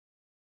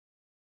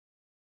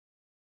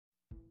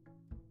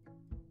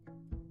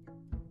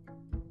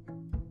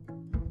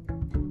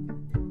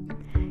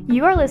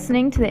You are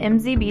listening to the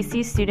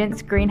MZBC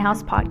Students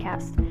Greenhouse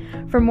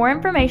Podcast. For more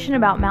information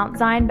about Mount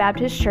Zion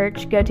Baptist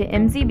Church, go to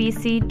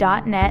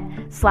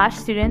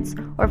mzbc.net/students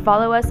or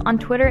follow us on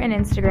Twitter and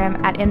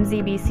Instagram at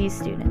MZBC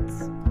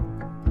Students.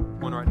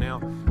 One right now,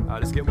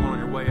 just get one on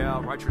your way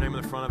out, write your name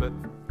in the front of it,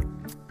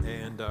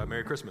 and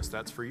Merry Christmas.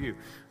 That's for you.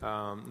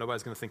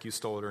 Nobody's going to think you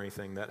stole it or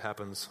anything. That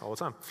happens all the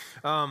time.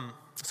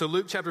 So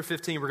Luke chapter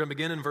 15, we're going to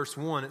begin in verse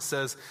 1. It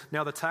says,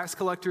 "Now the tax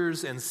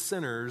collectors and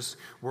sinners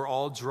were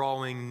all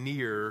drawing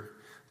near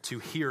to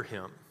hear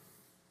him."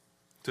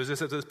 So there's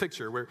this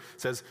picture where it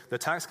says the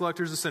tax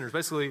collectors and sinners,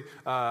 basically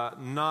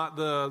not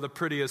the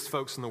prettiest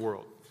folks in the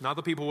world. Not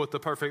the people with the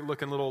perfect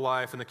looking little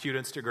life and the cute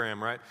Instagram,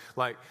 right?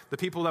 Like the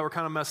people that were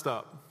kind of messed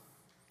up.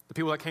 The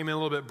people that came in a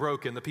little bit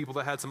broken, the people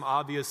that had some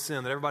obvious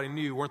sin that everybody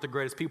knew weren't the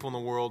greatest people in the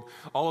world,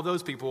 all of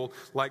those people,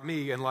 like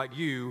me and like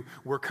you,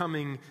 were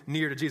coming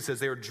near to Jesus as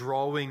they were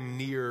drawing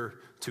near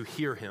to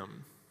hear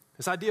him.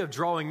 This idea of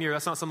drawing near,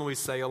 that's not something we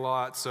say a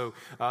lot. So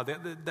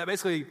that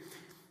basically,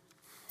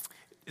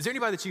 is there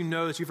anybody that you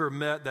know that you've ever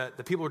met that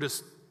the people are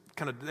just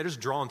they're just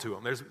drawn to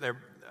them? There's kind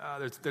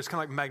of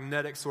like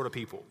magnetic sort of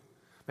people.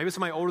 Maybe it's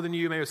somebody older than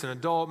you, maybe it's an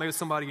adult, maybe it's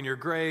somebody in your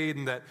grade,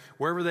 and that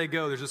wherever they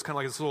go, there's just kind of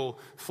like this little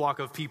flock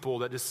of people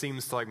that just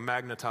seems to like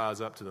magnetize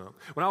up to them.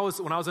 When I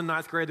was in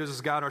ninth grade, there was this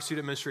guy in our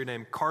student ministry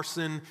named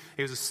Carson.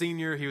 He was a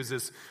senior. He was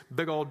this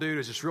big old dude who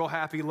was just real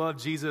happy,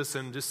 loved Jesus,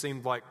 and just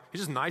seemed like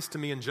he's just nice to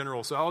me in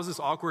general. So I was this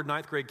awkward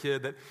ninth grade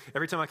kid that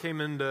every time I came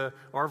into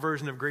our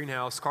version of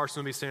Greenhouse,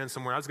 Carson would be standing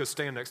somewhere. I'd just go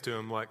stand next to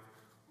him like,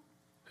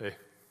 "Hey,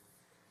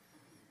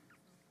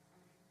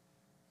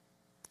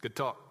 good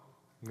talk.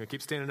 I'm going to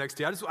keep standing next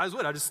to you." I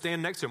just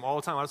stand next to him all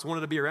the time. I just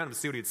wanted to be around him to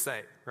see what he'd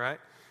say,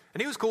 right?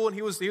 And he was cool, and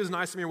he was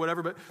nice to me or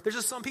whatever, but there's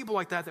just some people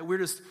like that we're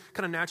just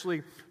kind of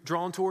naturally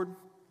drawn toward.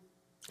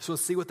 So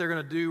let's see what they're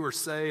going to do or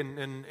say,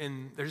 and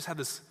they just have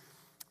this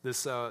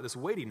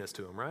weightiness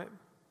to them, right?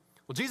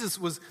 Well, Jesus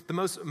was the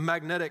most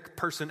magnetic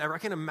person ever. I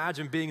can't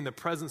imagine being in the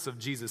presence of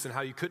Jesus and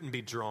how you couldn't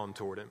be drawn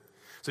toward him.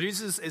 So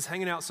Jesus is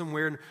hanging out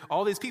somewhere, and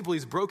all these people,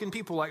 these broken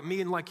people like me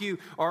and like you,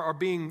 are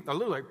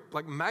literally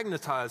like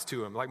magnetized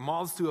to him, like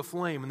moths to a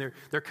flame, and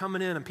they're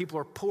coming in, and people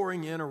are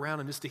pouring in around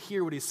him just to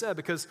hear what he said,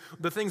 because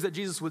the things that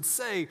Jesus would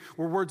say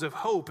were words of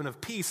hope and of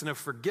peace and of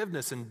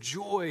forgiveness and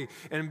joy,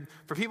 and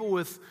for people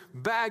with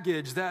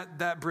baggage,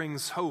 that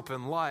brings hope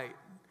and light.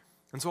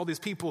 And so all these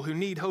people who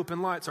need hope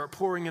and light start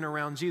pouring in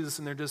around Jesus,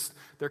 and they're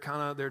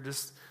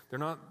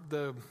not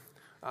the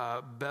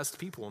best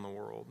people in the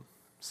world,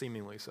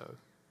 seemingly so.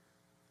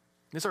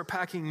 They start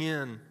packing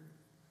in.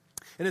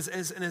 And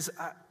as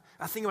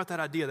I think about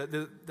that idea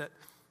that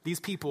these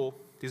people,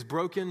 these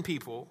broken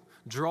people,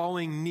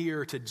 drawing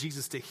near to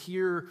Jesus to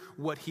hear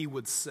what he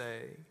would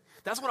say,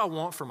 that's what I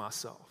want for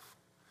myself.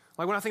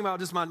 Like when I think about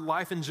just my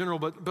life in general,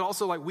 but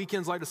also like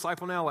weekends like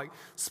Disciple Now, like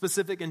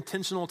specific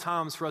intentional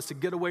times for us to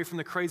get away from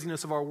the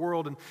craziness of our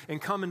world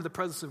and come into the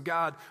presence of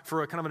God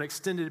for a kind of an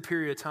extended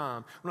period of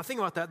time. When I think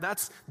about that,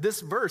 that's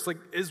this verse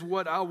is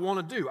what I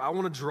want to do. I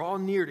want to draw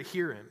near to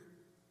hear him.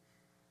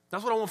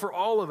 That's what I want for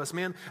all of us,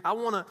 man. I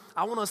want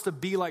us to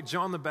be like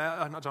John, like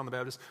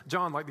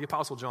the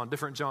Apostle John,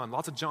 different John.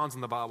 Lots of Johns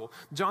in the Bible.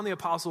 John the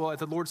Apostle at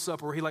the Lord's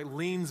Supper, where he like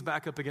leans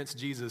back up against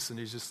Jesus, and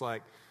he's just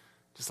like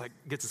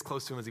gets as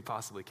close to him as he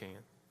possibly can.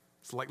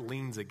 It's like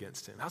leans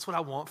against him. That's what I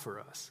want for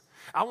us.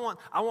 I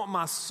want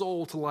my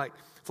soul to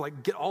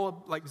get all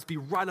up, like just be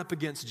right up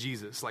against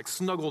Jesus, like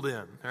snuggled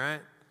in. All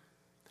right.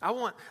 I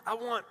want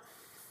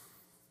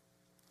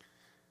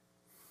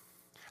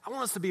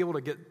us to be able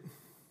to get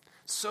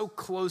so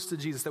close to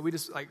Jesus that we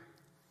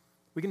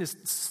can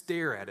just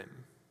stare at him,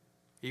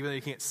 even though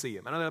you can't see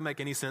him. I know that doesn't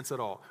make any sense at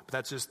all, but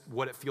that's just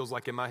what it feels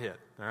like in my head,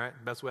 all right?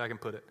 Best way I can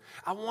put it.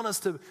 I want us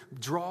to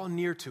draw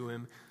near to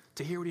him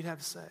to hear what he'd have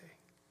to say.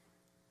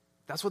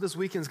 That's what this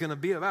weekend's going to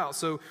be about.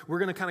 So we're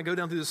going to kind of go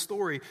down through the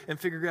story and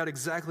figure out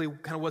exactly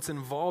kind of what's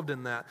involved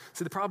in that.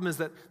 See, the problem is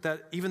that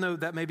even though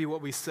that may be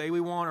what we say we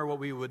want, or what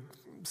we would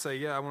say,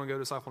 yeah, I want to go to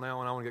Disciple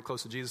Now and I want to get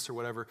close to Jesus or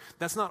whatever,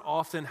 that's not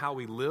often how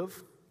we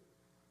live.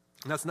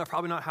 And that's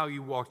probably not how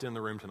you walked in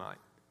the room tonight.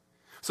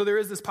 So there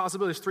is this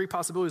possibility, there's three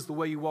possibilities the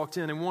way you walked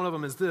in, and one of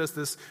them is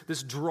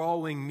this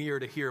drawing near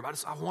to hear. I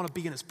want to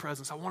be in his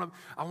presence. I want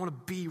to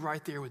be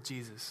right there with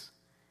Jesus.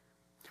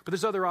 But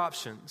there's other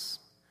options.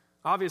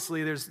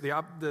 Obviously, there's the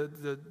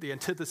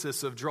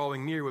antithesis of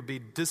drawing near would be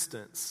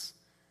distance.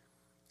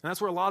 And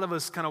that's where a lot of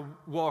us kind of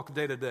walk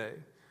day to day.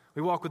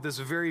 We walk with this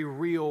very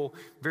real,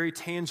 very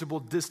tangible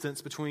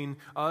distance between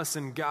us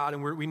and God,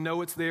 and we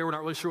know it's there. We're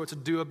not really sure what to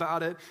do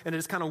about it, and it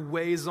just kind of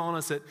weighs on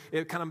us. It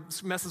kind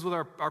of messes with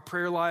our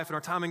prayer life, and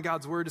our time in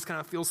God's Word just kind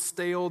of feels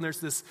stale, and we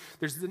just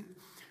don't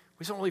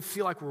really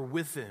feel like we're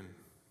with him.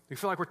 We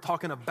feel like we're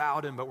talking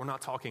about him, but we're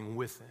not talking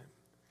with him.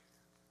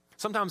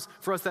 Sometimes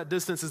for us that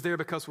distance is there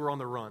because we're on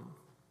the run.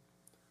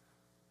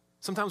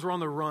 Sometimes we're on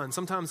the run.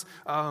 Sometimes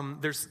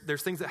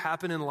there's things that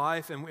happen in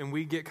life and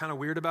we get kind of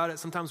weird about it.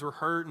 Sometimes we're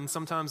hurt, and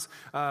sometimes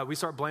we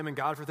start blaming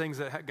God for things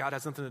that God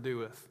has nothing to do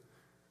with.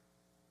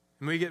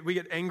 And we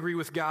get angry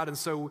with God, and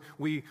so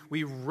we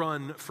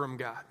run from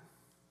God.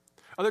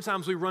 Other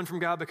times we run from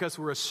God because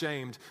we're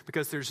ashamed,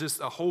 because there's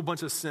just a whole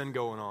bunch of sin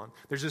going on.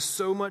 There's just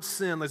so much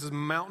sin. There's this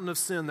mountain of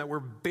sin that we're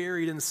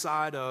buried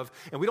inside of,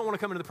 and we don't want to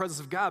come into the presence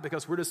of God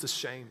because we're just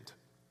ashamed.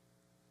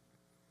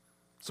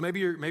 So maybe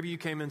you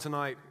came in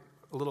tonight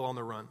a little on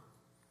the run.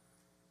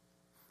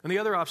 And the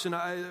other option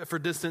for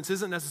distance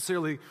isn't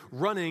necessarily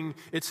running,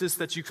 it's just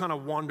that you kind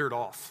of wandered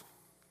off.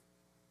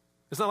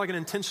 It's not like an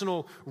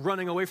intentional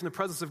running away from the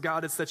presence of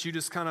God, it's that you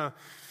just kind of,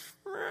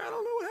 I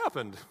don't know what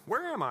happened.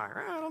 Where am I?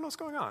 I don't know what's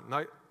going on.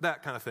 Like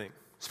that kind of thing.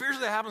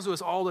 Spiritually, that happens to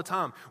us all the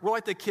time. We're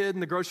like the kid in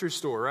the grocery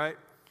store, right?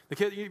 The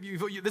kid,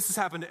 this has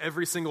happened to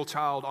every single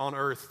child on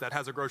earth that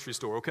has a grocery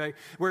store, okay?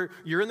 Where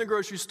you're in the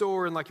grocery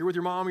store and like you're with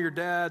your mom or your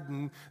dad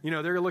and,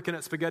 they're looking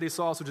at spaghetti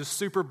sauce, which is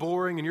super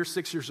boring, and you're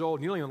 6 years old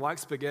and you don't even like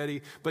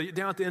spaghetti, but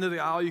down at the end of the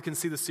aisle, you can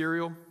see the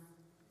cereal. And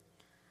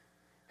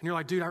you're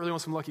like, dude, I really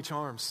want some Lucky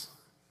Charms.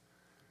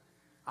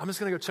 I'm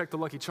just going to go check the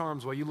Lucky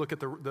Charms while you look at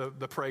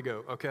the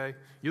Prego, okay?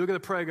 You look at the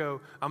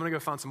Prego, I'm going to go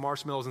find some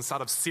marshmallows inside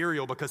of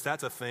cereal because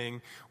that's a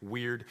thing.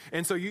 Weird.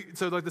 And so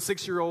like the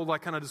 6-year-old,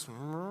 like kind of just,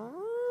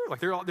 like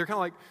they're kind of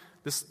like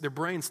this, their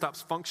brain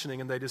stops functioning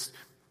and they just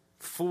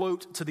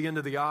float to the end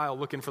of the aisle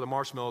looking for the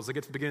marshmallows. They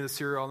get to the beginning of the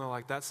cereal and they're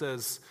like,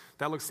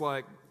 that looks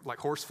like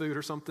horse food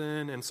or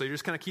something. And so you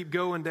just kind of keep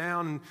going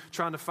down and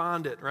trying to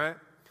find it, right?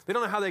 They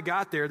don't know how they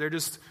got there. They're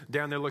just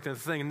down there looking at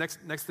the thing. And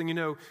next thing you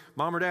know,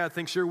 mom or dad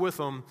thinks you're with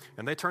them,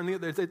 and they turn the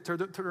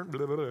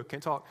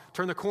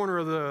corner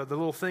of the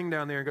little thing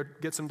down there and go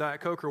get some Diet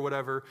Coke or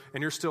whatever,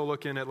 and you're still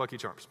looking at Lucky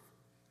Charms.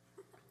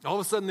 All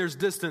of a sudden, there's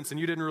distance, and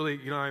you're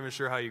not even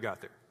sure how you got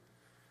there.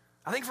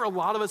 I think for a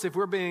lot of us, if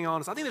we're being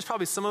honest, I think there's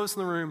probably some of us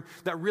in the room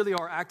that really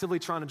are actively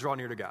trying to draw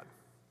near to God.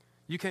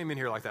 You came in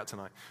here like that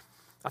tonight.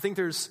 I think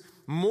there's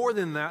more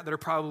than that are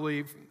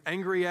probably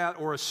angry at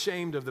or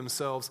ashamed of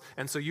themselves,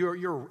 and so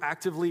you're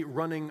actively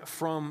running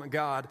from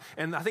God.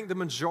 And I think the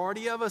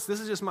majority of us, this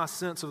is just my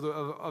sense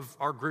of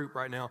our group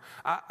right now,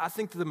 I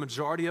think that the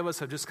majority of us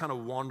have just kind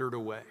of wandered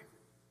away.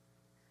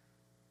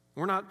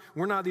 We're not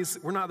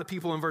the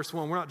people in verse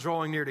 1. We're not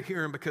drawing near to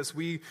hear him because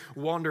we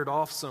wandered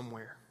off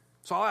somewhere.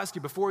 So I'll ask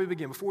you before we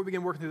begin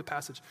working through the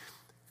passage,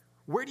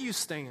 where do you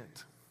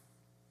stand?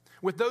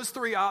 With those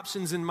three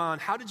options in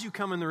mind, how did you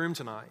come in the room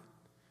tonight?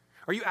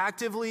 Are you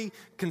actively,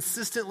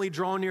 consistently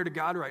drawing near to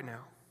God right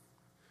now?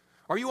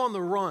 Are you on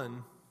the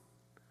run,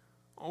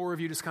 or have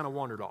you just kind of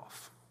wandered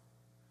off?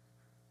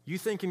 You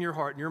think in your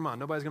heart, in your mind,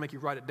 nobody's going to make you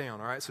write it down,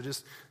 all right? So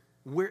just,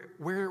 where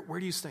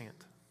do you stand?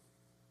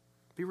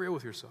 Be real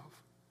with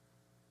yourself.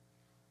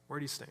 Where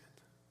do you stand?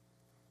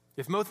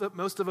 If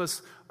most of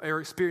us are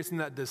experiencing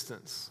that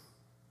distance,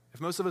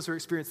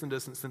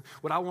 then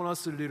what I want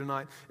us to do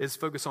tonight is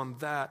focus on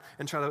that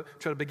and try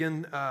to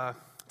begin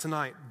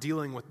tonight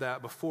dealing with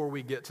that before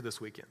we get to this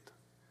weekend.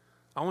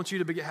 I want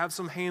you to have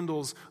some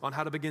handles on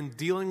how to begin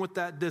dealing with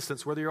that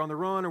distance, whether you're on the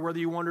run or whether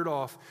you wandered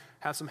off,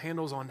 have some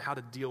handles on how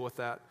to deal with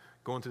that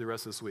going through the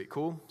rest of this week.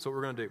 Cool? That's what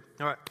we're going to do.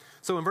 All right.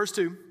 So in verse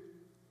 2,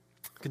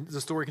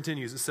 the story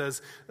continues. It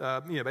says,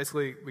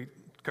 basically we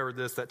covered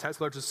this, that tax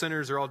collectors and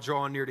sinners are all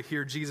drawing near to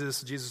hear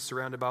Jesus. Jesus is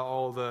surrounded by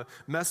all the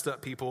messed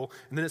up people.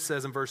 And then it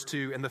says in verse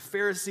 2, and the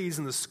Pharisees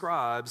and the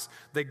scribes,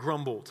 they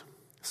grumbled,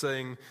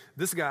 saying,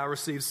 this guy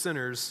receives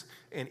sinners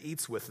and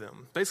eats with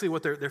them. Basically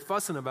what they're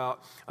fussing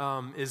about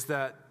is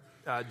that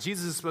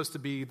Jesus is supposed to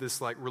be this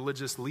like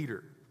religious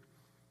leader.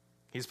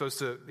 He's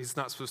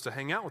not supposed to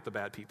hang out with the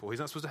bad people. He's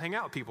not supposed to hang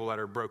out with people that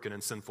are broken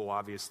and sinful,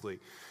 obviously.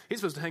 He's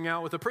supposed to hang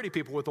out with the pretty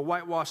people with the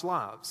whitewashed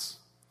lives.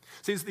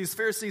 See, these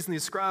Pharisees and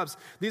these scribes,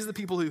 these are the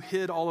people who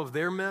hid all of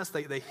their mess.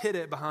 They hid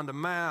it behind a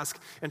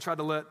mask and tried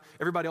to let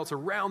everybody else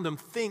around them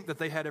think that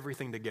they had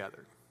everything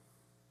together.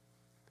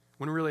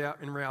 When really,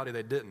 in reality,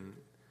 they didn't.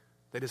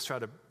 They just tried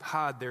to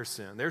hide their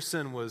sin. Their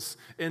sin was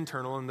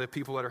internal, and the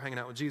people that are hanging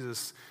out with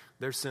Jesus,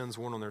 their sins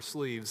weren't on their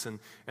sleeves. And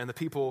the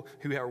people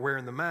who are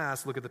wearing the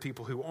mask look at the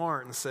people who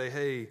aren't and say,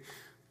 hey,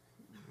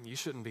 you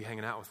shouldn't be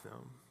hanging out with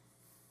them.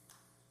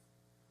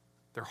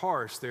 They're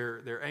harsh,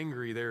 they're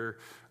angry, they're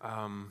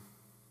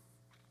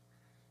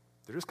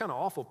just kind of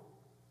awful.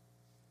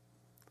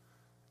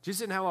 Jesus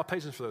didn't have a lot of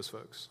patience for those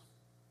folks.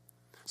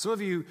 Some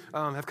of you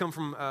have come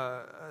from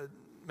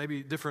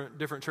maybe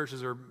different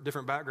churches or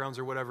different backgrounds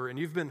or whatever, and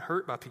you've been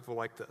hurt by people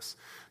like this.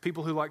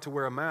 People who like to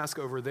wear a mask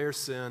over their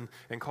sin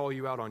and call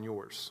you out on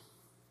yours.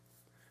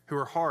 Who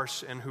are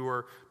harsh and who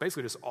are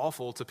basically just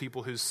awful to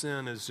people whose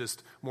sin is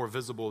just more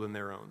visible than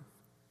their own.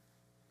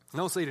 And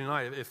I'll say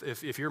tonight,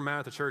 if you're mad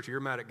at the church or you're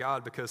mad at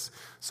God because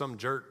some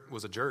jerk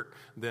was a jerk,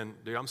 then,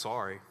 dude, I'm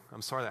sorry.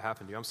 I'm sorry that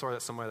happened to you. I'm sorry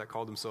that somebody that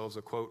called themselves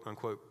a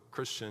quote-unquote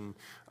Christian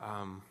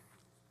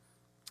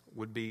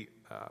would be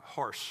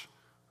harsh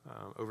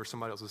over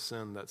somebody else's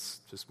sin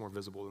that's just more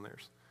visible than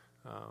theirs.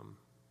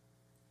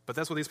 But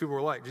that's what these people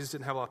were like. Jesus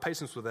didn't have a lot of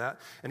patience with that,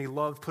 and he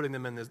loved putting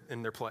them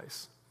in their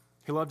place.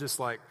 He loved just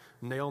like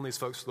nailing these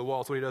folks to the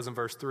wall. That's what he does in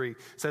verse 3. It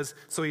says,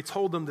 so he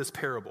told them this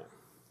parable.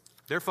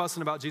 They're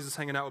fussing about Jesus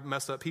hanging out with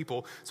messed up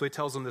people, so he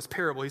tells them this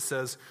parable. He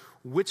says,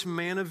 which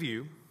man of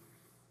you,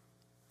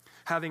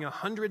 having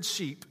 100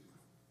 sheep,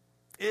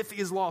 if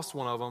he's lost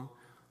one of them,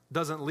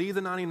 doesn't leave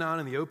the 99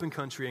 in the open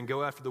country and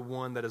go after the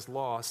one that is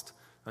lost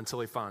until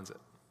he finds it.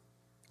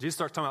 Jesus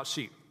starts talking about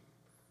sheep.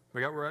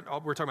 We're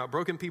talking about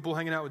broken people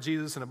hanging out with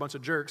Jesus and a bunch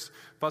of jerks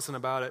fussing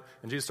about it,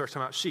 and Jesus starts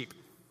talking about sheep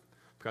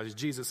because he's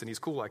Jesus and he's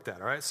cool like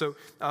that, all right? So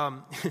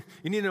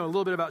you need to know a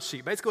little bit about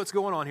sheep. Basically what's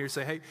going on here is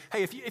say,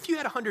 hey, if you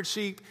had 100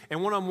 sheep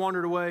and one of them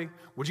wandered away,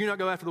 would you not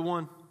go after the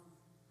one?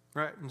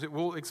 Right?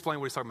 We'll explain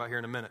what he's talking about here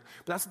in a minute.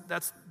 But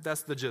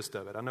that's the gist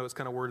of it. I know it's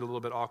kind of worded a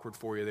little bit awkward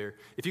for you there.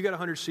 If you got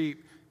 100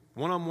 sheep,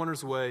 one of them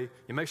wanders away,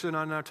 you make sure the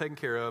 99 are taken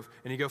care of,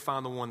 and you go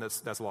find the one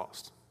that's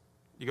lost.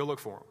 You go look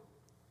for them.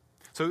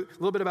 So a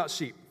little bit about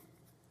sheep.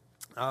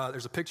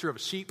 There's a picture of a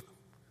sheep.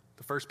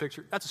 The first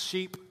picture. That's a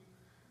sheep.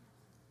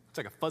 It's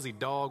like a fuzzy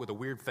dog with a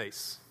weird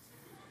face,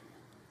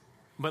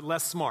 but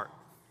less smart.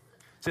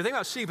 So the thing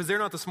about sheep is they're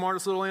not the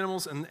smartest little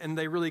animals, and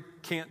they really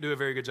can't do a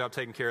very good job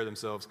taking care of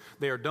themselves.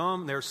 They are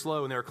dumb, they're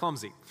slow, and they're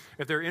clumsy.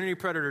 If there are any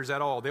predators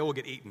at all, they will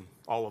get eaten,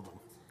 all of them.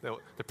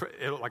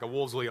 Like a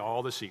wolves will eat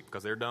all the sheep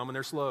because they're dumb and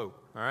they're slow,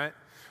 all right?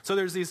 So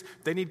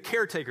they need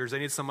caretakers. They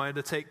need somebody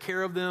to take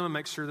care of them and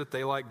make sure that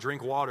they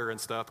drink water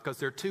and stuff because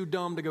they're too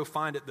dumb to go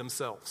find it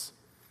themselves.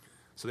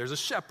 So there's a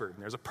shepherd,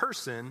 and there's a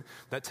person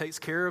that takes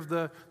care of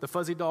the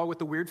fuzzy dog with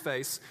the weird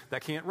face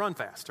that can't run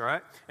fast, all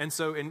right? And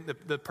so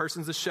the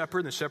person's the shepherd,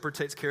 and the shepherd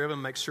takes care of them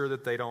and makes sure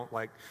that they don't,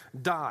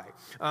 die.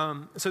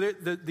 So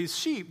these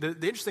sheep, the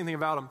interesting thing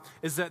about them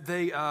is that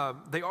they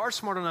are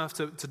smart enough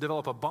to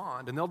develop a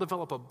bond, and they'll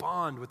develop a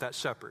bond with that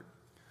shepherd,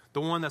 the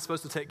one that's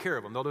supposed to take care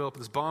of them. They'll develop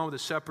this bond with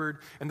the shepherd,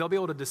 and they'll be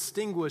able to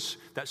distinguish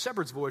that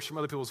shepherd's voice from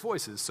other people's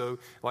voices. So,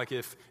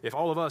 if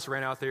all of us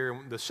ran out there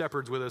and the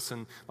shepherd's with us,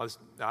 and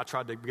I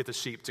tried to get the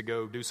sheep to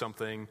go do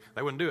something,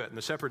 they wouldn't do it. And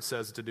the shepherd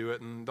says to do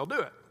it, and they'll do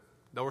it.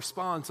 They'll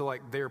respond to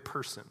their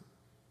person.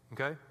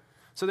 Okay?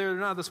 So they're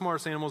not the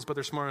smartest animals, but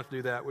they're smart enough to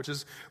do that, which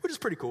is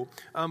pretty cool.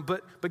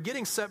 But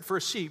for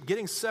a sheep,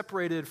 getting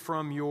separated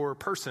from your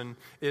person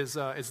is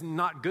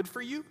not good for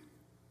you.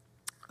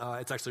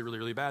 It's actually really,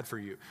 really bad for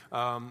you.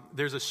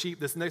 There's a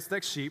sheep. This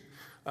next sheep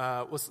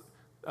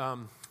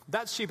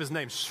that sheep is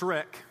named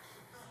Shrek.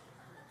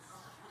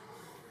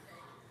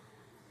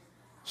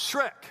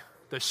 Shrek,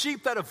 the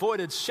sheep that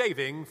avoided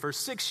shaving for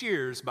 6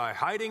 years by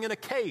hiding in a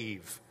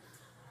cave.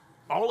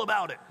 All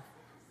about it.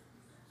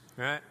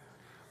 All right?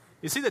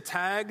 You see the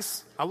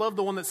tags? I love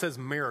the one that says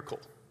miracle.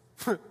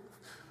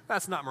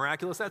 That's not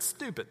miraculous. That's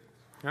stupid.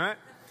 All right?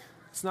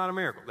 It's not a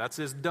miracle. That's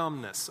his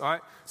dumbness. All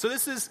right. So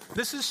this is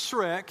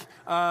Shrek.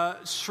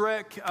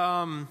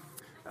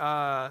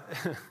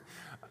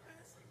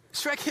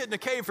 Shrek hid in a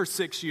cave for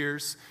 6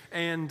 years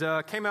and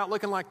came out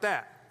looking like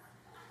that.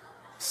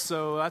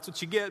 So that's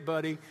what you get,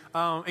 buddy.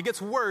 It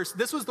gets worse.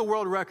 This was the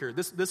world record.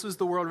 This was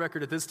the world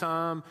record at this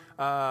time.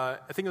 I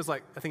think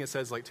it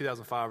says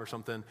 2005 or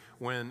something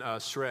when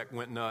Shrek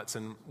went nuts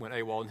and went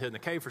AWOL and hid in the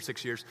cave for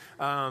 6 years.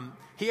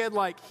 He had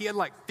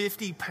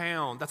 50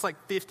 pounds. That's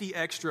 50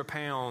 extra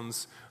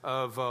pounds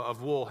of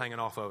wool hanging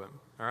off of him.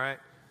 All right,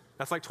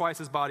 that's twice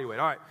his body weight.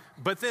 All right,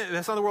 but then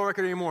that's not the world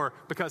record anymore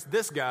because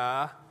this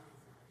guy,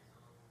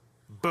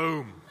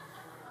 boom.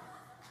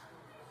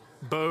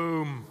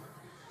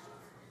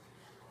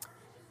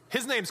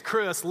 His name's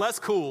Chris, less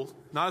cool,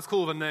 not as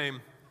cool of a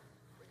name.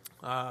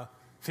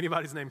 If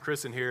anybody's named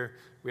Chris in here,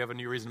 we have a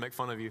new reason to make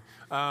fun of you.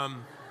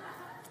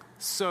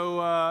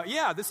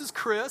 This is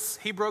Chris.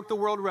 He broke the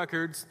world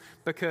records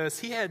because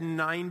he had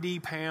 90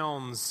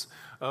 pounds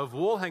of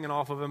wool hanging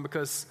off of him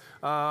because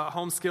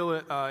Home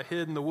Skillet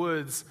hid in the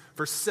woods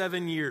for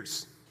 7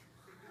 years.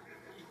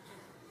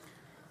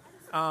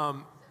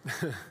 See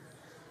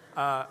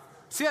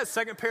that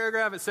second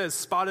paragraph? It says,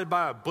 spotted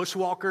by a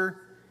bushwalker.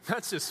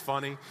 That's just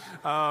funny.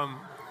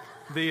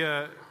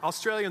 The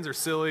Australians are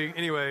silly.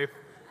 Anyway,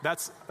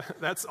 that's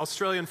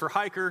Australian for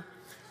hiker.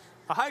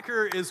 A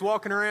hiker is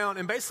walking around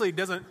and basically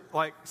doesn't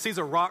sees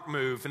a rock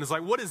move and is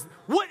like, what is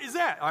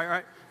that? All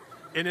right.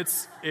 And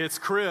it's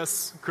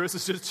Chris. Chris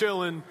is just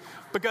chilling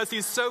because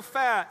he's so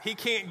fat he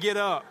can't get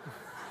up.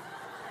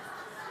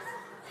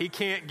 He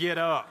can't get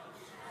up.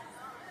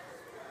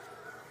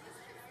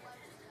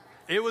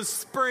 It was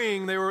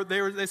spring. They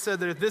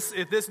said that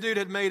if this dude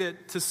had made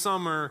it to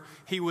summer,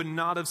 he would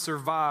not have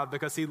survived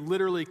because he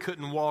literally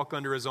couldn't walk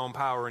under his own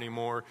power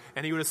anymore,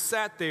 and he would have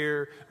sat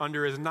there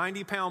under his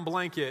 90-pound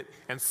blanket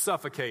and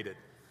suffocated.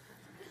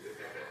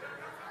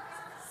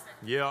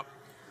 Yep.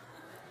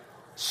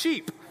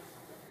 Sheep.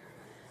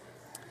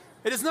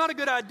 It is not a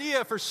good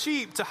idea for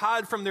sheep to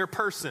hide from their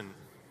person.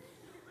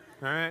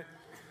 All right?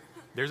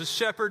 There's a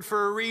shepherd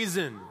for a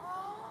reason.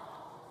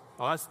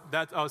 Oh,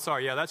 that's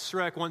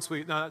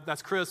Shrek.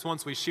 That's Chris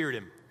once we sheared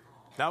him.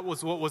 That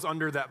was what was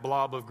under that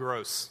blob of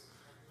gross.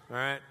 All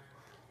right?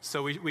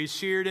 So we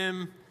sheared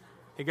him.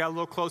 He got a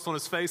little close on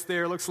his face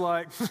there, looks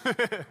like.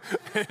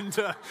 And,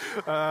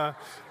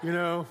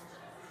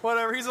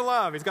 whatever. He's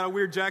alive. He's got a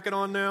weird jacket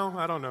on now.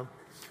 I don't know.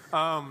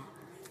 So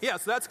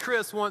that's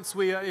Chris once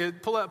we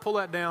pull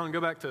that down and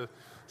go back to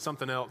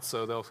something else.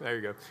 So there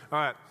you go.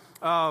 All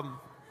right.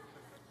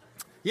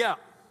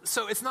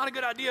 So it's not a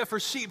good idea for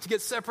sheep to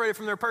get separated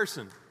from their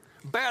person.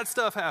 Bad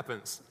stuff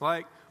happens.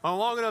 on a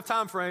long enough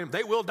time frame,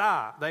 they will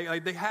die.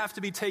 They have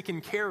to be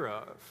taken care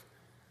of.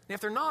 And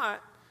if they're not,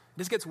 it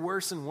just gets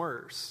worse and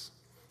worse.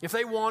 If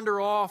they wander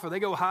off or they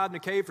go hide in a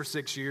cave for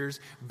 6 years,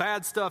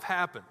 bad stuff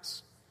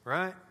happens,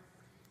 right?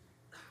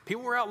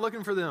 People were out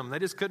looking for them. They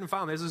just couldn't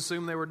find them. They just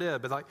assumed they were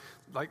dead. But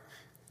like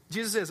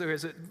Jesus says, okay,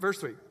 so verse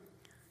 3,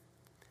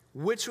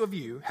 which of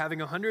you, having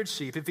 100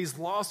 sheep, if he's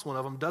lost one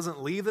of them,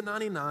 doesn't leave the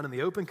 99 in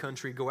the open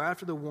country, go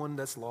after the one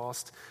that's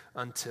lost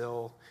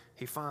until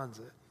he finds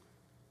it?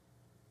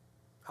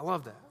 I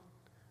love that.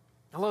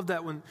 I love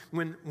that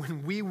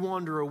when we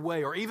wander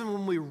away, or even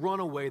when we run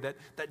away, that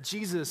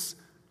Jesus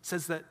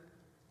says that,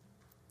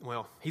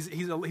 well, he's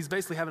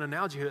basically having an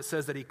analogy here that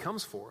says that he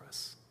comes for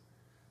us.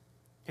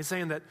 He's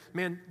saying that,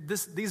 man,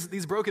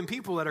 these broken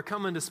people that are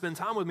coming to spend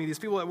time with me, these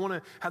people that want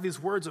to have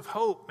these words of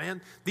hope,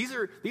 man, these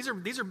are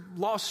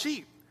lost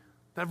sheep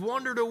that have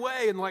wandered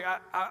away, and like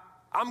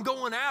I'm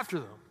going after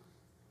them.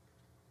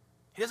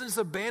 He doesn't just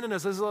abandon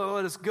us, doesn't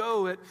let us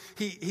go.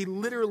 He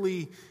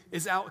literally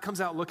comes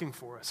out looking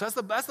for us. So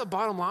that's the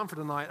bottom line for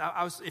tonight.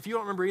 If you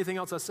don't remember anything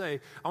else I say,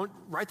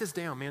 write this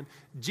down, man.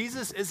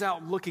 Jesus is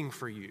out looking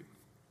for you.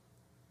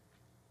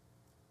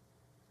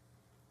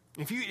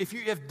 If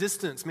you have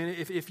distance, man,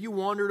 if you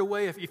wandered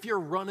away, if you're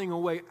running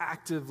away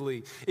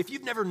actively, if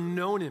you've never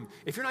known him,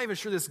 if you're not even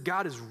sure this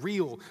God is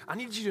real, I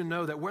need you to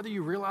know that whether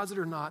you realize it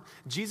or not,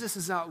 Jesus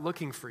is out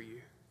looking for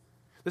you.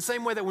 The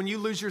same way that when you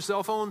lose your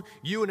cell phone,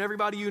 you and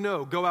everybody you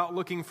know go out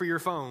looking for your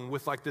phone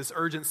with like this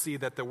urgency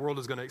that the world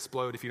is going to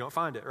explode if you don't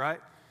find it, right?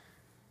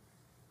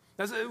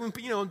 That's, on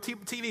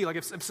TV, like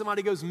if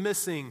somebody goes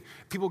missing,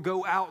 people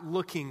go out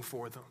looking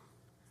for them.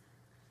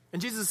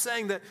 And Jesus is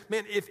saying that,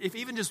 man, if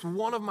even just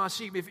one of my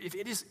sheep, if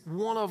it is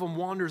one of them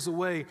wanders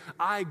away,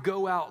 I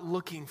go out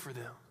looking for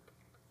them.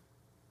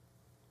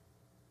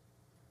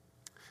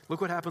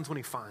 Look what happens when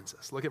he finds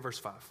us. Look at verse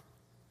 5.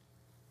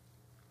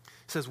 It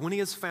says, when he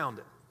has found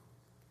it,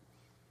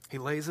 he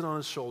lays it on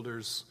his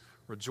shoulders,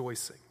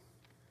 rejoicing.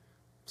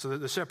 So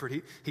the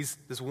shepherd, he's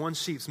this one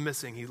sheep's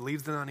missing. He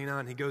leaves the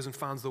 99. He goes and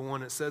finds the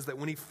one. It says that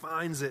when he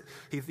finds it,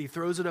 he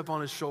throws it up on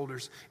his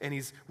shoulders, and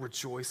he's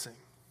rejoicing.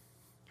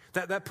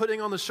 That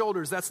putting on the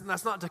shoulders, that's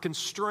not to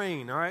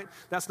constrain, all right?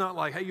 That's not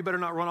like, hey, you better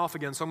not run off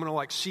again, so I'm going to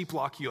like sheep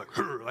lock you,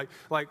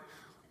 like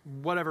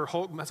whatever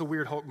Hulk. That's a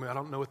weird Hulk move. I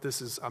don't know what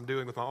this is I'm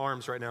doing with my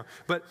arms right now,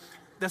 but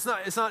it's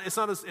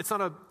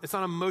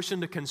not a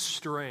motion to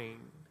constrain.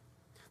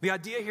 The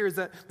idea here is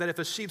that if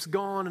a sheep's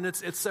gone and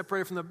it's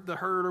separated from the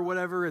herd or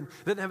whatever, and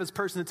they didn't have his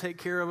person to take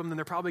care of them, then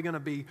they're probably going to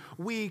be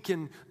weak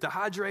and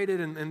dehydrated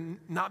and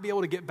not be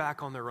able to get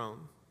back on their own.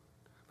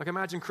 Like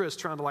imagine Chris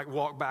trying to like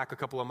walk back a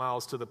couple of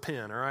miles to the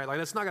pen, all right? Like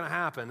that's not going to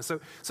happen. So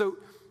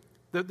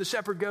the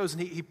shepherd goes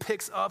and he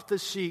picks up the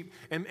sheep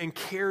and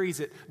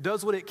carries it,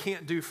 does what it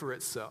can't do for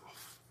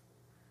itself.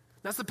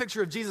 That's the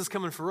picture of Jesus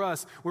coming for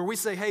us, where we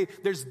say, hey,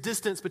 there's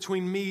distance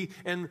between me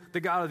and the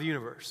God of the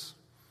universe.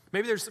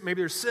 Maybe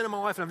there's sin in my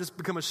life and I've just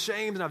become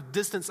ashamed and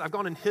I've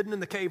gone and hidden in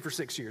the cave for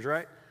 6 years,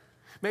 right?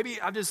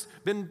 Maybe I've just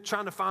been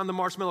trying to find the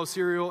marshmallow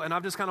cereal and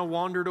I've just kind of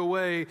wandered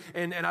away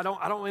and I don't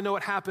really know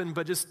what happened,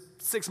 but just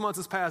 6 months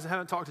has passed and I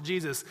haven't talked to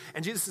Jesus.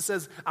 And Jesus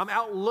says, I'm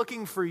out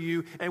looking for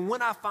you, and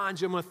when I find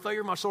you, I'm going to throw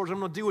you on my shoulders. I'm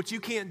going to do what you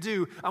can't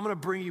do. I'm going to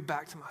bring you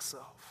back to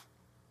myself.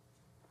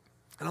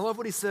 And I love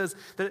what he says,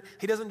 that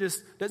he doesn't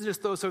just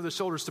throw us over the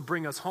shoulders to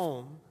bring us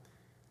home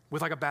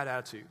with like a bad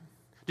attitude.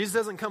 Jesus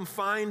doesn't come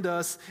find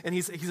us and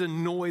he's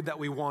annoyed that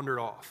we wandered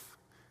off.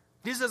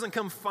 Jesus doesn't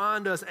come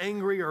find us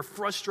angry or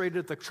frustrated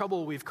at the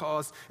trouble we've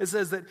caused. It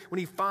says that when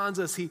he finds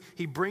us,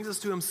 he brings us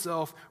to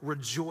himself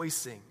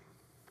rejoicing.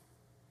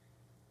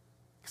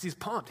 Because he's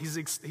pumped.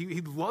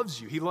 He loves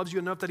you. He loves you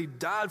enough that he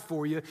died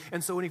for you.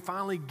 And so when he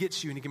finally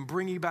gets you and he can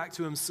bring you back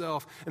to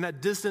himself and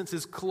that distance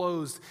is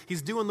closed,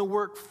 he's doing the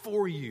work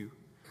for you,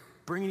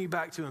 bringing you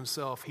back to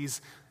himself.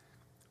 He's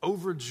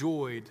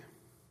overjoyed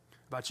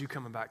about you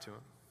coming back to him.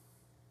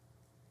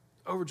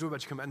 Overjoyed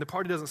about you coming back. And the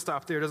party doesn't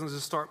stop there. It doesn't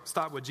just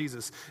stop with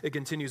Jesus. It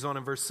continues on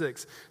in verse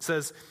 6. It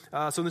says,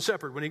 so the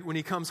shepherd, when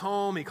he comes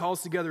home, he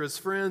calls together his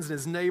friends and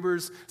his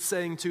neighbors,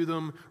 saying to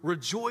them,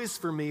 rejoice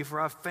for me,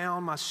 for I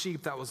found my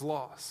sheep that was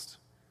lost.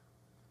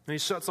 And he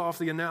shuts off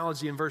the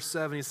analogy in verse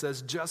 7. He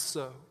says, just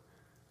so,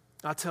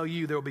 I tell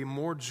you, there will be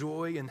more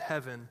joy in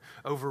heaven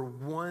over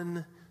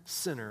one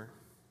sinner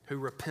who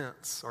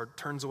repents or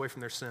turns away from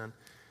their sin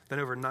than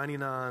over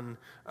 99,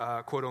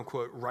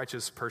 quote-unquote,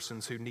 righteous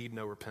persons who need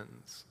no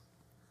repentance.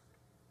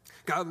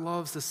 God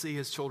loves to see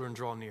his children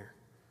draw near.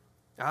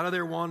 Out of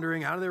their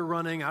wandering, out of their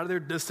running, out of their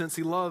distance,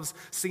 he loves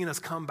seeing us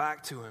come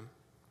back to him.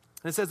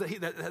 And it says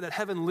that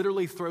heaven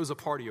literally throws a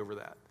party over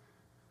that.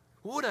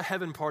 What would a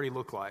heaven party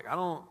look like?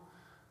 I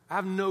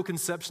have no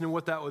conception of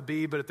what that would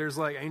be, but if there's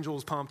like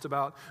angels pumped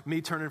about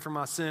me turning from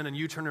my sin and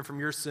you turning from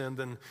your sin,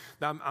 then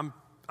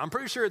I'm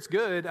pretty sure it's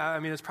good. I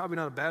mean, it's probably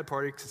not a bad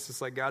party because it's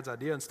just like God's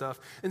idea and stuff.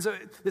 And so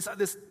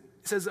this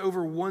says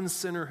over one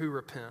sinner who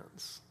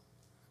repents.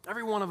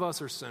 Every one of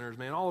us are sinners,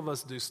 man. All of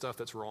us do stuff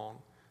that's wrong,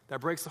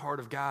 that breaks the heart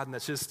of God, and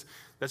that's just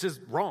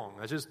wrong.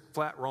 That's just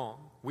flat wrong.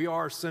 We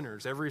are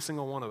sinners, every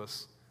single one of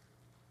us.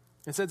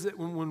 It says that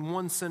when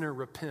one sinner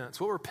repents,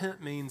 what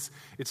repent means,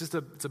 it's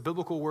a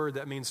biblical word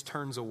that means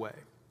turns away.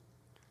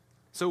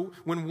 So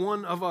when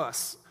one of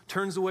us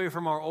turns away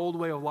from our old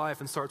way of life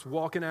and starts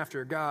walking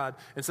after God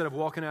instead of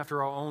walking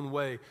after our own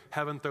way,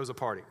 heaven throws a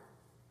party.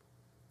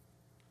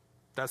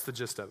 That's the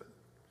gist of it.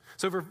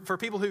 So for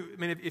people who,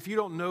 if you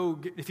don't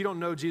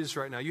know Jesus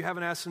right now, you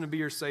haven't asked him to be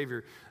your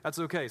Savior, that's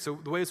okay. So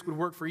the way this would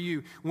work for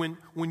you, when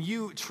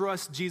you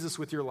trust Jesus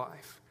with your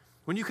life,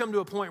 when you come to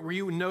a point where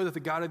you know that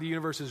the God of the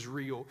universe is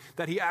real,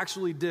 that he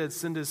actually did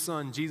send his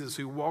son, Jesus,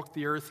 who walked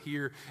the earth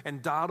here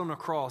and died on a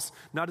cross,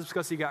 not just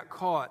because he got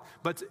caught,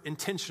 but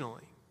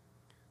intentionally.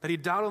 That he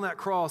died on that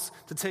cross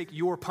to take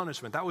your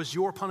punishment. That was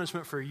your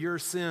punishment for your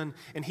sin,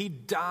 and he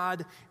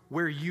died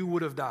where you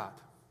would have died.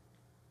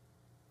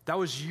 That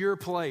was your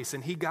place,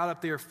 and he got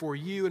up there for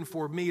you and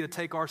for me to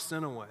take our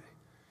sin away.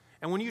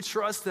 And when you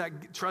trust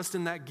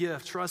in that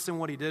gift, trust in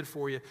what he did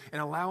for you, and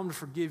allow him to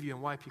forgive you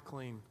and wipe you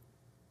clean,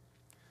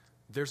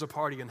 there's a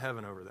party in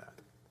heaven over that.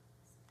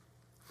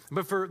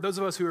 But for those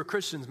of us who are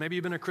Christians, maybe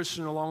you've been a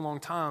Christian a long, long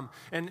time,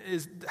 and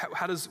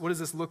what does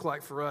this look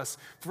like for us?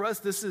 For us,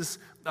 this is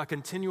a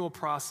continual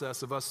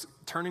process of us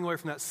turning away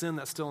from that sin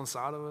that's still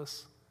inside of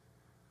us,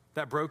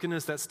 that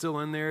brokenness that's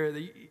still in there.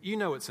 You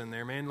know it's in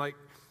there, man. Like,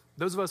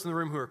 those of us in the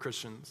room who are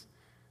Christians,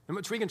 and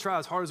which we can try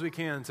as hard as we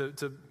can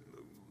to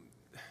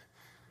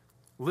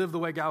live the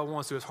way God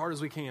wants to, as hard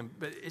as we can,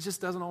 but it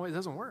just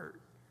doesn't work.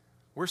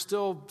 We're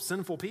still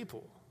sinful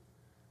people,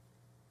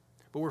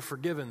 but we're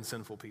forgiven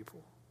sinful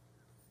people.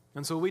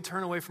 And so we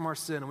turn away from our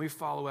sin and we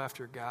follow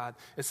after God.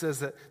 It says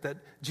that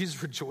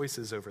Jesus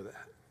rejoices over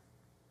that.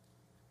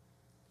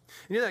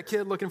 You know that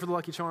kid looking for the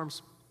Lucky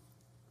Charms?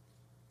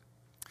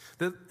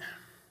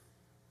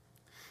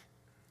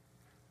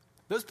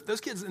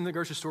 Those kids in the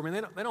grocery store,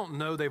 man, they don't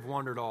know they've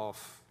wandered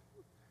off.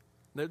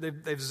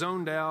 They've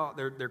zoned out.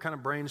 Their kind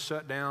of brains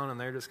shut down, and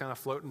they're just kind of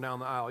floating down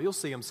the aisle. You'll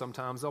see them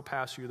sometimes. They'll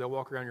pass you. They'll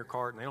walk around your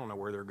cart, and they don't know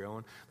where they're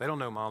going. They don't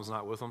know mom's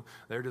not with them.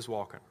 They're just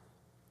walking.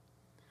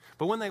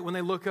 But when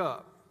they look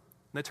up,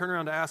 and they turn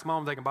around to ask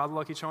mom if they can buy the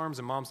Lucky Charms,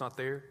 and mom's not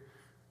there,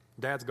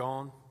 dad's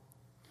gone,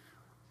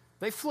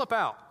 they flip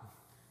out.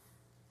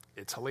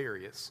 It's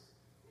hilarious.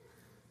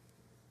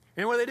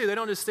 And what do? They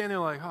don't just stand there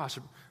like, I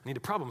need to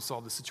problem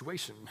solve this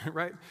situation,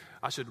 right?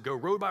 I should go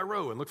row by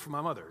row and look for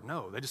my mother.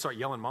 No, they just start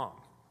yelling mom,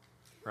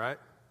 right?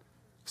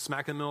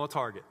 Smack in the middle of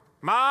Target.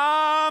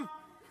 Mom!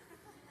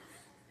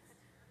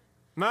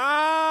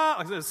 Mom!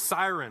 Like this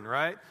siren,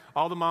 right?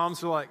 All the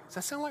moms are like, does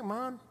that sound like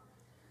mom?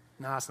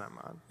 No, it's not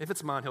mom. If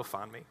it's mine, he'll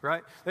find me,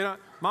 right?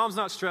 Mom's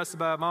not stressed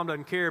about it. Mom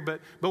doesn't care. But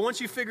once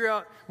you figure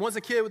out, once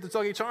a kid with the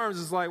Lucky Charms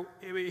is like,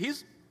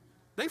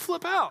 they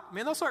flip out.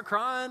 Man, they'll start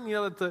crying. You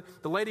know, that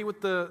the lady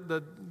with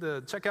the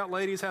checkout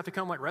ladies have to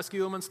come like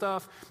rescue them and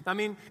stuff. I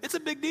mean, it's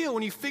a big deal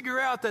when you figure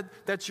out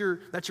that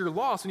you're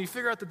lost. When you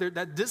figure out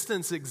that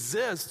distance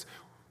exists,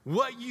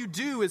 what you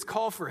do is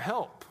call for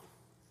help.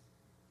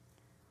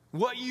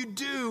 What you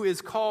do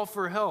is call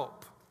for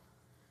help.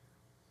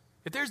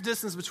 If there's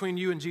distance between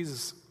you and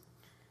Jesus,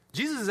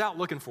 Jesus is out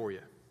looking for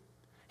you.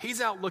 He's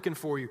out looking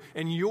for you.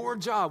 And your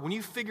job, when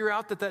you figure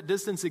out that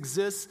distance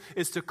exists,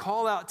 is to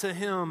call out to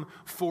him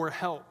for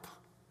help.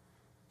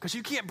 Because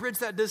you can't bridge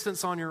that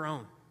distance on your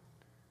own.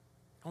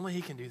 Only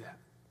he can do that.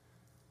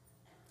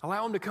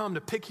 Allow him to come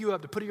to pick you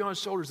up, to put you on his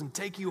shoulders and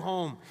take you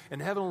home.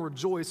 And heaven will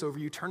rejoice over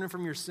you turning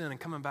from your sin and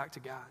coming back to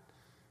God.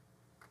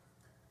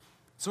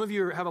 Some of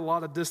you have a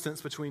lot of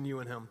distance between you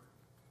and him.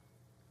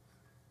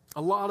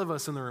 A lot of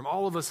us in the room,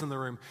 all of us in the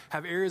room,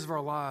 have areas of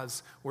our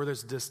lives where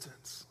there's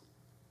distance.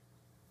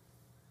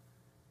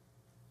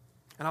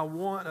 And I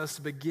want us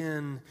to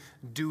begin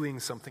doing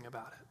something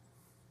about it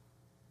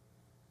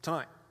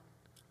tonight.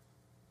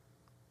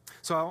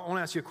 So I want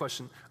to ask you a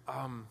question.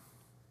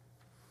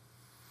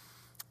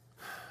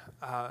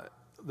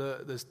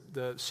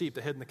 The sheep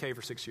that hid in the cave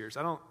for 6 years,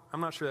 I'm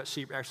not sure that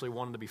sheep actually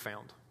wanted to be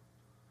found.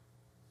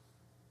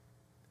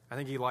 I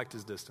think he liked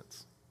his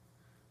distance.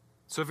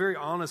 So a very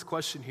honest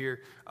question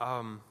here,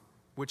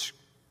 which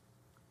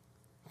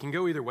can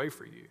go either way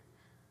for you.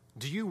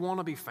 Do you want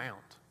to be found?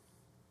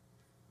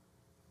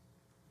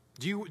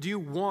 Do you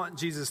want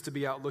Jesus to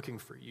be out looking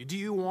for you? Do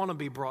you want to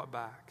be brought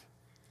back?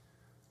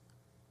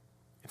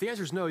 If the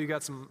answer is no, we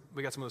got some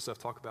other stuff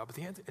to talk about. But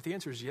if the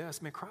answer is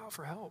yes, man, cry out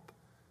for help.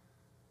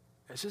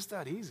 It's just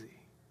that easy.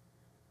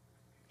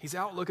 He's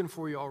out looking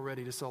for you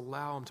already. Just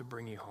allow him to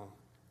bring you home.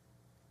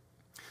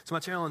 So my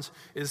challenge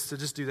is to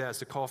just do that, is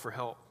to call for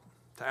help,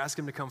 to ask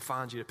him to come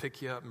find you, to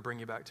pick you up and bring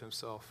you back to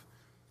himself.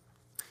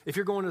 If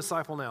you're going to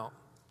Disciple Now,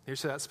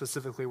 here's how that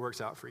specifically works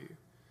out for you.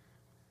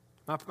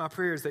 My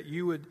prayer is that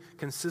you would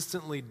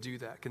consistently do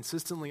that,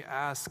 consistently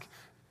ask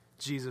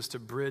Jesus to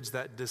bridge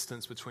that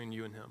distance between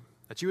you and him.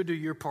 That you would do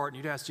your part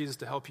and you'd ask Jesus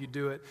to help you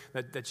do it,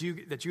 that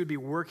you would be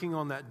working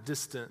on that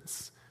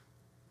distance,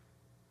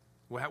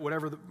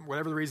 whatever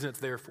the reason it's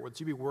there for, that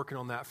you'd be working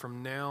on that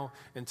from now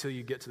until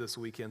you get to this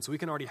weekend. So we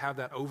can already have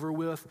that over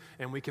with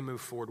and we can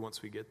move forward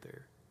once we get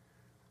there.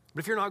 But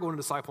if you're not going to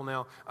Disciple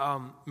Now,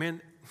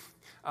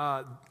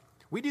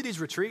 We do these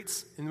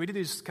retreats and we do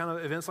these kind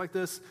of events like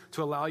this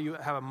to allow you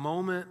to have a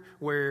moment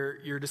where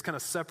you're just kind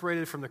of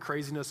separated from the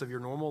craziness of your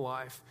normal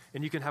life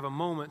and you can have a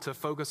moment to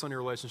focus on your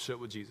relationship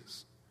with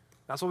Jesus.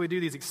 That's why we do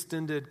these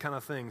extended kind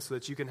of things so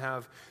that you can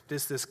have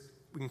this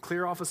we can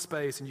clear off a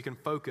space and you can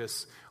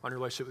focus on your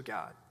relationship with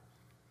God.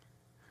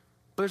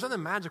 But there's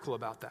nothing magical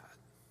about that.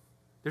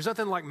 There's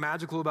nothing like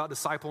magical about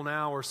Disciple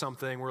Now or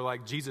something where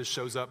like Jesus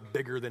shows up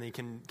bigger than he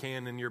can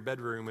in your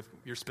bedroom if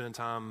you're spending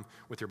time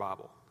with your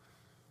Bible.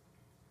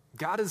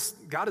 God is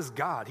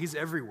God. He's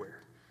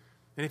everywhere.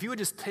 And if you would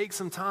just take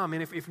some time,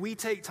 and if we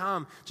take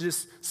time to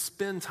just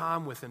spend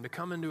time with him, to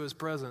come into his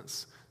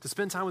presence, to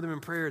spend time with him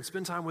in prayer, to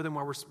spend time with him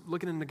while we're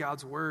looking into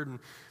God's word, and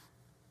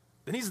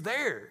then he's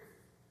there.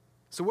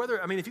 So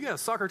if you got a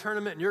soccer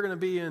tournament and you're going to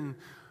be in,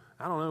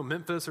 I don't know,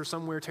 Memphis or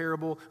somewhere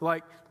terrible,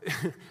 like,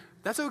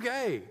 that's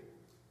okay.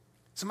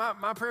 So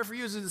my prayer for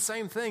you is the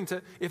same thing.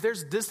 If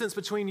there's distance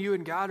between you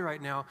and God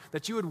right now,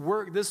 that you would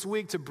work this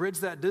week to bridge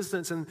that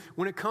distance. And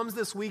when it comes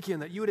this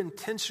weekend, that you would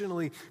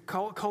intentionally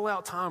call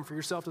out time for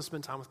yourself to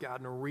spend time with God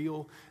in a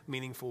real,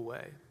 meaningful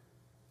way.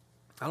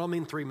 I don't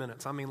mean 3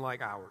 minutes. I mean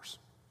like hours.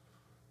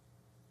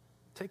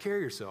 Take care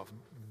of yourself.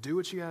 Do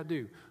what you got to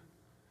do.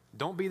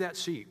 Don't be that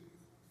sheep.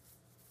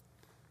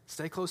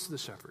 Stay close to the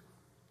shepherd.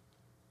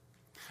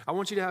 I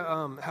want you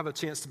to have a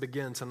chance to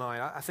begin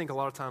tonight. I think a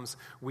lot of times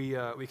we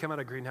come out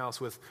of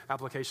Greenhouse with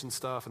application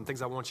stuff and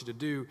things I want you to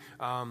do,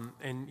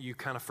 and you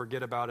kind of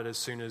forget about it as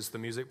soon as the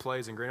music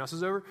plays and Greenhouse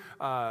is over.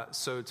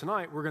 So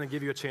tonight we're going to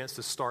give you a chance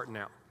to start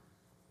now.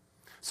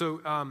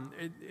 So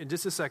in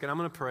just a second, I'm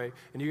going to pray,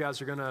 and you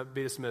guys are going to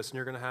be dismissed, and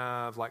you're going to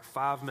have like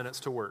 5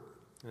 minutes to work.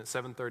 And at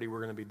 7:30, we're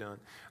going to be done.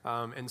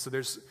 And so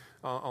there's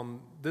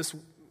on this,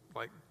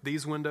 like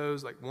these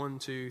windows, like 1,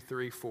 2,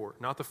 3, 4,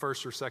 not the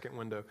first or second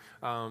window.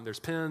 There's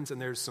pens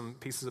and there's some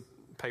pieces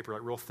of paper,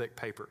 like real thick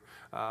paper.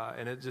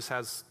 And it just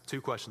has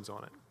 2 questions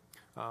on it.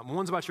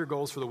 One's about your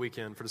goals for the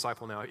weekend for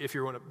Disciple Now, if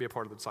you want to be a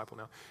part of the Disciple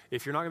Now.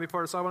 If you're not going to be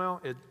part of Disciple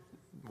Now,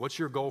 what's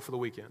your goal for the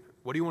weekend?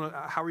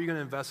 How are you going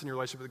to invest in your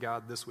relationship with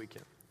God this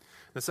weekend?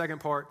 The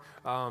second part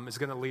is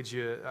going to lead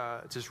you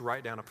to just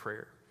write down a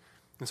prayer.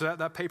 And so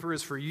that paper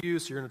is for you,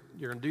 so you're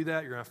going to do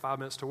that. You're going to have 5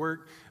 minutes to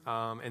work,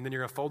 and then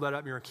you're going to fold that up,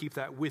 and you're going to keep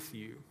that with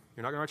you.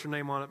 You're not going to write your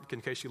name on it in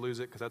case you lose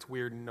it, because that's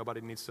weird, and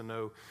nobody needs to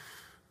know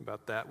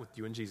about that with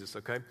you and Jesus,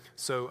 okay?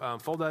 So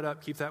fold that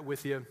up, keep that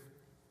with you,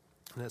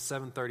 and at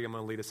 7:30, I'm going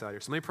to lead us out here.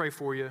 So let me pray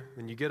for you.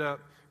 Then you get up,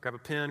 grab a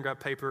pen, grab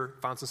paper,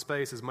 find some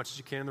space as much as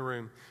you can in the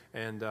room,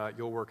 and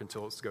you'll work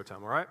until it's go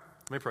time, all right?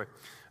 Let me pray.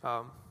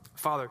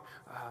 Father,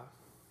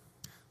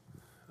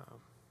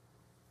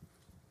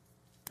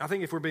 I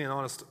think if we're being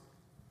honest,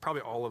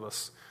 probably all of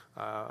us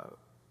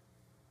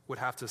would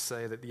have to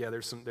say that, yeah,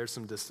 there's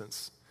some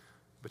distance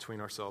between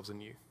ourselves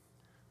and you.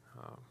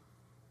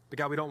 But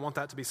God, we don't want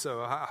that to be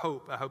so. I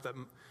hope that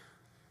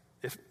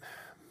if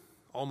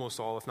almost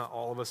all, if not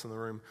all of us in the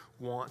room,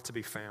 want to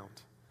be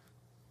found.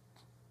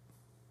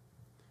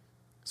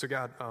 So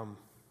God,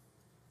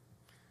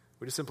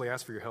 we just simply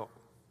ask for your help.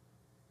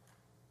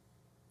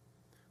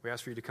 We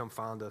ask for you to come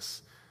find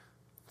us,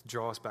 to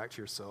draw us back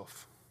to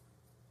yourself,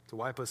 to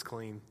wipe us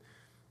clean,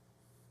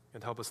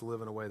 and help us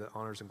live in a way that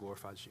honors and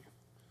glorifies you.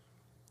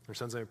 In your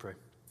son's name we pray.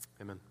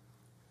 Amen.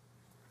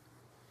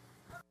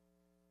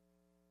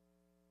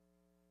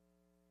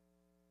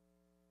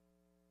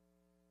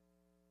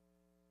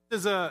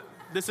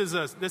 This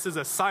is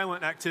a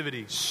silent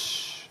activity.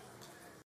 Shh.